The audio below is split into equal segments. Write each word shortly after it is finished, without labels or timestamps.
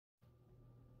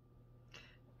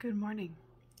Good morning.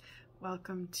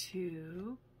 Welcome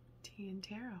to Tea and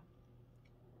Tarot.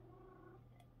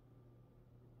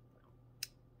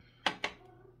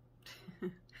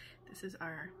 This is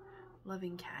our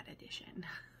loving cat edition.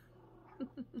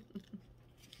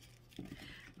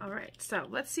 All right, so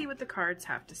let's see what the cards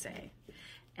have to say.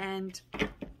 And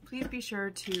please be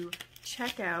sure to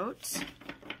check out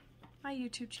my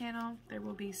YouTube channel. There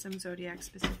will be some zodiac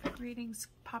specific readings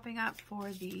popping up for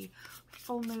the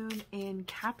full moon in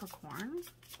Capricorn.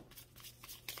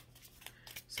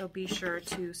 So be sure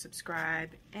to subscribe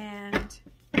and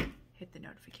hit the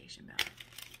notification bell.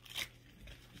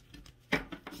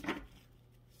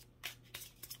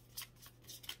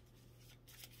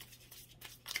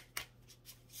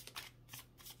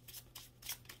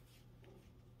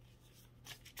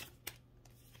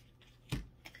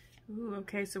 Ooh,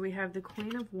 okay, so we have the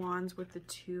Queen of Wands with the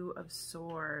Two of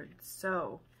Swords.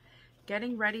 So,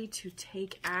 getting ready to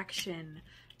take action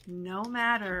no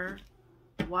matter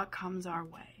what comes our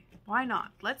way. Why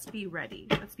not? Let's be ready.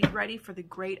 Let's be ready for the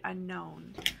great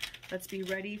unknown. Let's be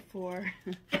ready for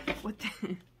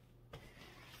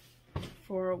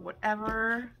for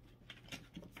whatever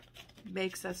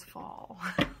makes us fall.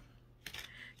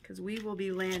 Because we will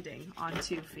be landing on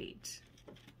 2 feet.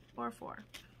 Or 4.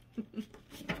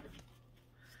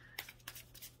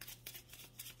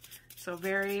 So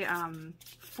very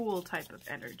Fool type of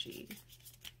energy.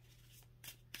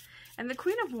 And the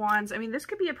Queen of Wands, I mean, this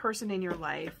could be a person in your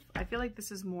life. I feel like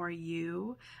this is more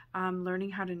you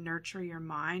learning how to nurture your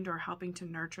mind or helping to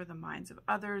nurture the minds of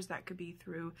others. That could be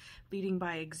through leading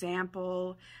by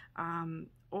example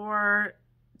or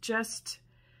just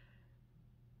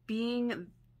being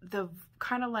the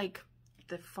kind of like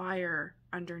the fire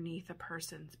underneath a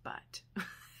person's butt.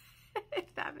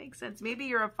 If that makes sense. Maybe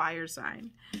you're a fire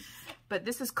sign, but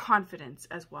this is confidence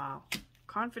as well.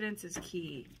 Confidence is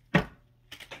key.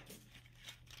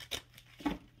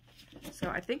 So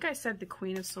I think I said the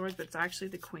Queen of Swords, but it's actually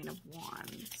the Queen of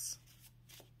Wands.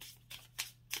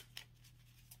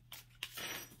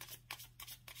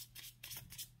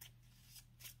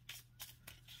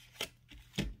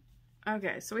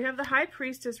 Okay, so we have the High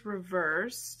Priestess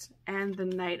reversed and the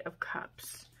Knight of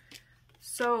Cups.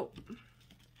 So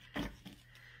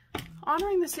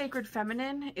honoring the sacred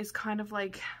feminine is kind of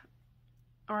like,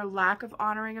 or lack of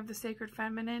honoring of the sacred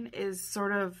feminine is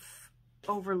sort of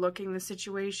overlooking the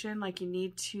situation. Like you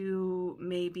need to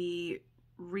maybe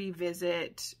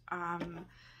revisit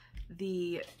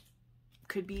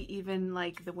could be even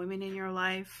like the women in your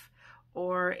life,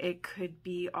 or it could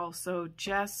be also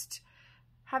just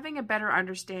having a better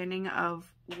understanding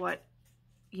of what,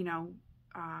 you know,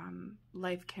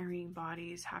 life-carrying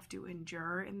bodies have to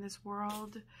endure in this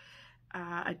world.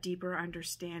 A deeper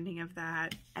understanding of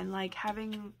that, and like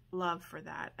having love for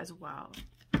that as well.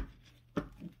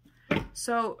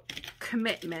 So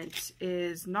commitment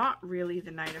is not really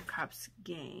the Knight of Cups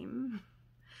game,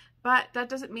 but that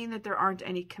doesn't mean that there aren't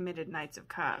any committed Knights of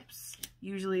Cups.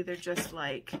 Usually they're just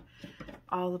like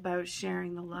all about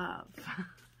sharing the love.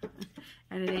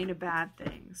 And it ain't a bad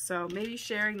thing. So maybe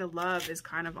sharing the love is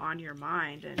kind of on your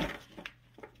mind, and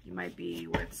you might be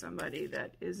with somebody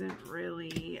that isn't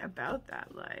really about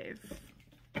that life.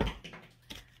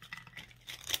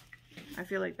 I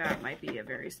feel like that might be a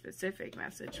very specific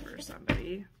message for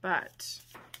somebody, but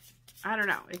I don't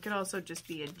know. It could also just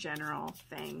be a general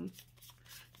thing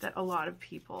that a lot of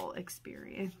people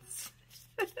experience.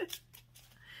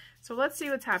 So let's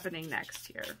see what's happening next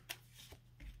here.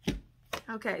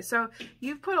 Okay, so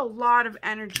you've put a lot of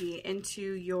energy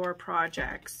into your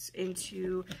projects,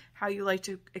 into how you like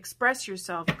to express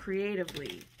yourself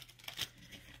creatively.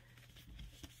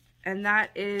 And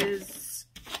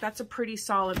that's a pretty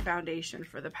solid foundation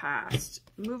for the past.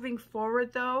 Moving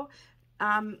forward though,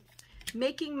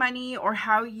 making money or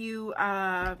how you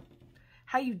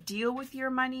deal with your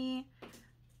money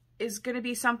is going to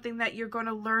be something that you're going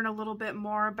to learn a little bit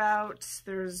more about.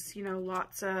 There's, you know,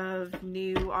 lots of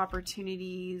new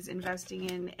opportunities investing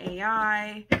in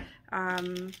AI.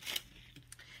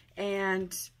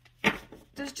 And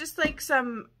there's just like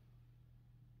some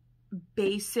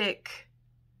basic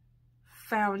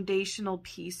foundational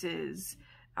pieces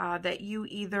that you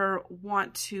either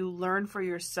want to learn for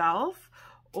yourself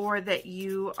or that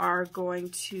you are going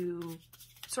to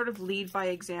sort of lead by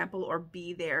example or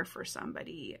be there for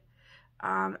somebody.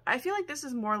 I feel like this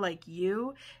is more like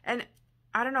you, and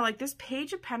I don't know, like this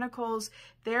Page of Pentacles,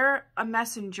 they're a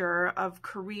messenger of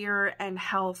career and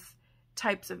health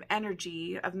types of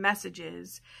energy, of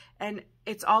messages, and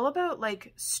it's all about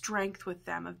like strength with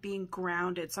them, of being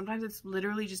grounded. Sometimes it's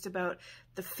literally just about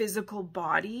the physical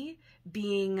body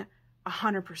being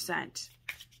 100%,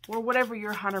 or whatever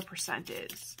your 100%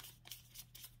 is.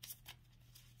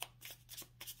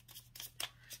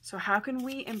 So how can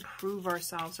we improve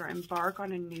ourselves or embark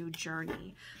on a new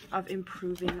journey of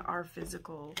improving our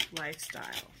physical lifestyle?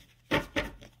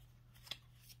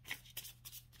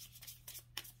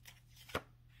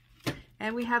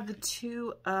 And we have the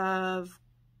Two of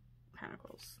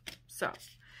Pentacles. So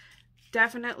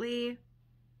definitely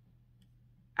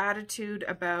attitude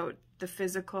about the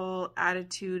physical,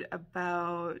 attitude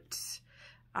about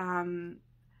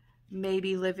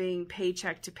maybe living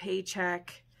paycheck to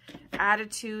paycheck,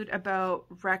 attitude about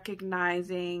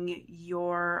recognizing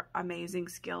your amazing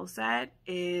skill set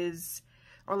is,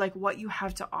 or like what you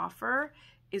have to offer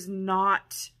is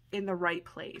not in the right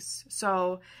place.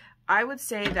 So I would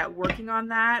say that working on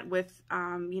that with,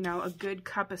 you know, a good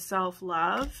cup of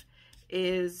self-love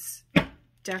is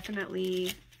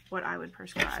definitely what I would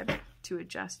prescribe to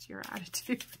adjust your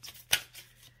attitude.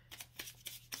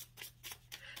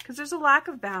 Because there's a lack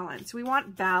of balance. We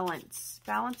want balance.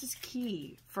 Balance is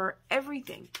key for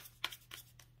everything.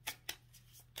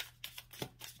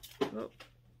 Oh.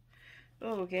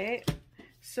 Okay.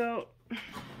 So,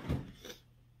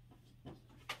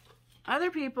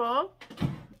 other people,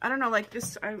 I don't know, like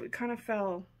this, I kind of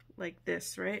fell like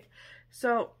this, right?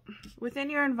 So within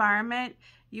your environment,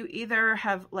 you either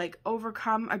have like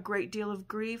overcome a great deal of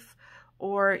grief,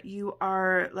 or you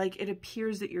are like, it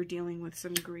appears that you're dealing with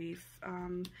some grief,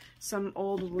 some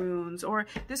old wounds, or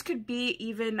this could be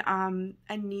even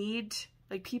a need,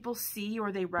 like people see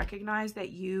or they recognize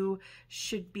that you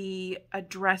should be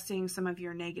addressing some of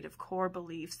your negative core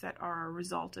beliefs that are a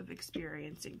result of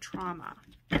experiencing trauma.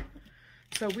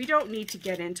 So we don't need to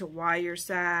get into why you're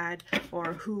sad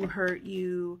or who hurt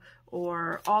you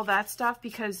or all that stuff,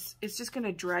 because it's just going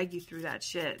to drag you through that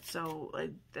shit. So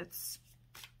like, that's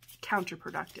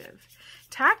counterproductive.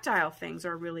 Tactile things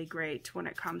are really great when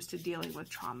it comes to dealing with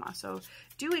trauma. So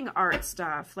doing art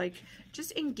stuff, like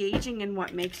just engaging in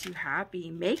what makes you happy,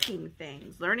 making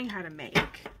things, learning how to make.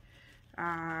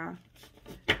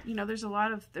 You know,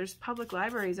 there's public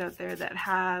libraries out there that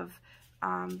have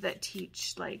that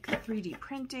teach like 3D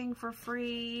printing for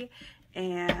free,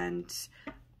 and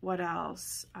what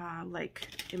else? Like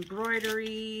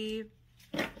embroidery,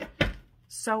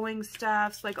 sewing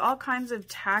stuffs, like all kinds of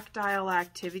tactile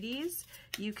activities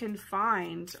you can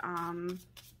find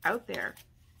out there.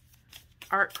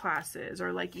 Art classes,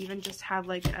 or like even just have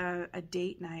like a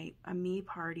date night, a me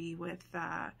party with,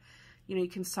 you know, you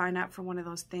can sign up for one of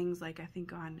those things, like I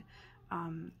think on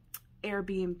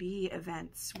Airbnb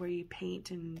events where you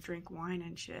paint and drink wine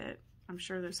and shit. I'm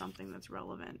sure there's something that's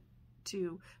relevant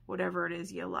to whatever it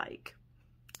is you like.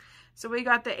 So we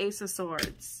got the Ace of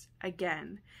Swords.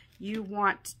 Again, you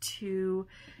want to,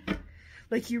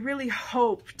 like, you really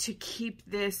hope to keep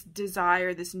this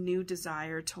desire, this new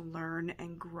desire to learn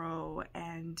and grow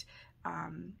and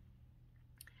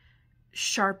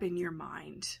sharpen your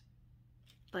mind,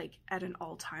 like at an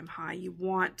all-time high. You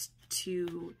want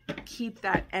to keep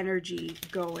that energy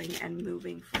going and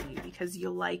moving for you because you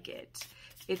like it.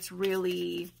 It's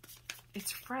really, it's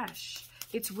fresh.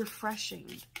 It's refreshing.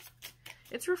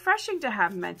 It's refreshing to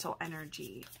have mental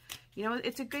energy. You know,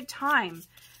 it's a good time.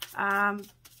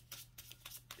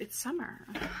 It's summer.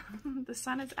 The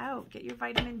sun is out. Get your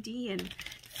vitamin D and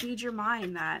feed your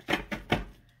mind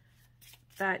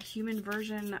that human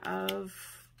version of,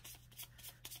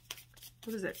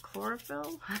 what is it,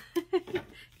 chlorophyll?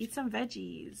 Eat some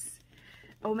veggies.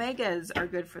 Omegas are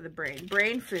good for the brain.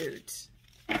 Brain food.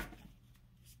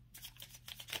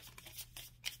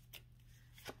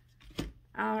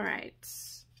 All right.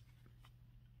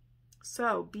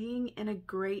 So being in a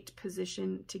great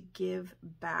position to give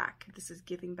back. This is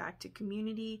giving back to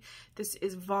community. This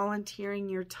is volunteering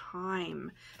your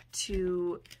time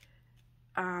to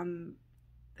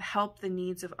help the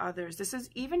needs of others. This is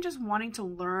even just wanting to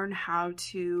learn how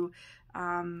to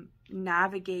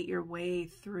navigate your way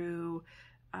through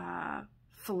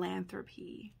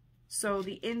philanthropy. So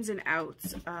the ins and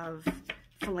outs of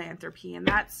philanthropy, and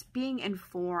that's being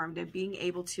informed and being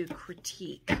able to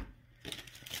critique,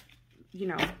 you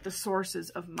know, the sources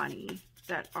of money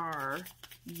that are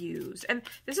used. And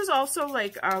this is also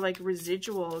like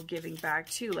residual giving back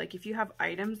too. Like if you have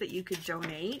items that you could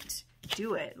donate,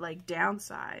 do it, like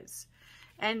downsize.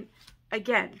 And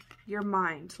again, your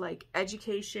mind, like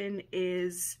education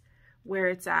is where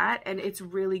it's at, and it's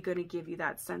really going to give you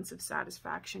that sense of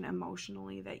satisfaction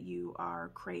emotionally that you are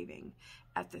craving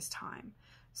at this time.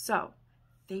 So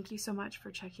thank you so much for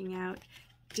checking out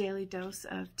Daily Dose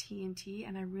of TNT,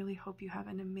 and I really hope you have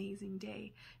an amazing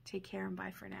day. Take care and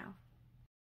bye for now.